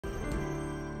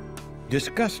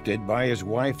Disgusted by his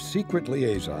wife's secret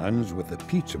liaisons with the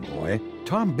pizza boy,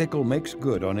 Tom Bickel makes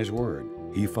good on his word.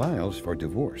 He files for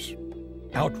divorce.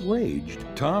 Outraged,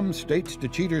 Tom states to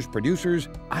Cheater's producers,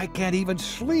 "I can't even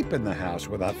sleep in the house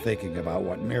without thinking about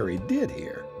what Mary did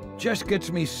here. Just gets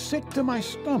me sick to my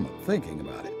stomach thinking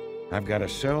about it. I've got to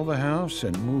sell the house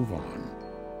and move on."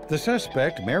 The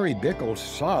suspect, Mary Bickel,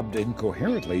 sobbed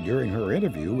incoherently during her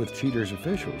interview with Cheater's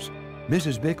officials.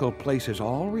 Mrs. Bickel places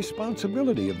all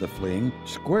responsibility of the fling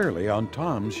squarely on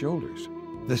Tom's shoulders.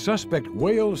 The suspect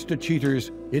wails to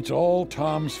Cheaters, "It's all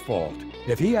Tom's fault.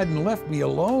 If he hadn't left me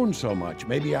alone so much,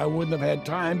 maybe I wouldn't have had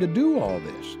time to do all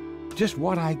this. Just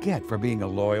what I get for being a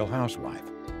loyal housewife."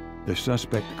 The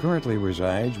suspect currently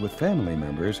resides with family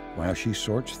members while she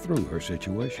sorts through her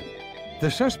situation.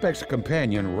 The suspect's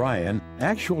companion, Ryan,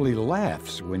 actually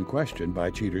laughs when questioned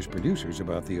by Cheater's producers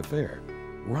about the affair.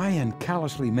 Ryan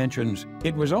callously mentions,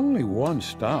 "It was only one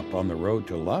stop on the road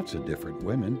to lots of different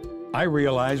women. I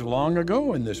realized long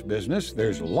ago in this business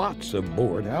there's lots of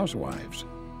bored housewives."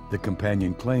 The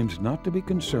companion claims not to be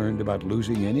concerned about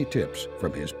losing any tips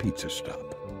from his pizza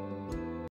stop.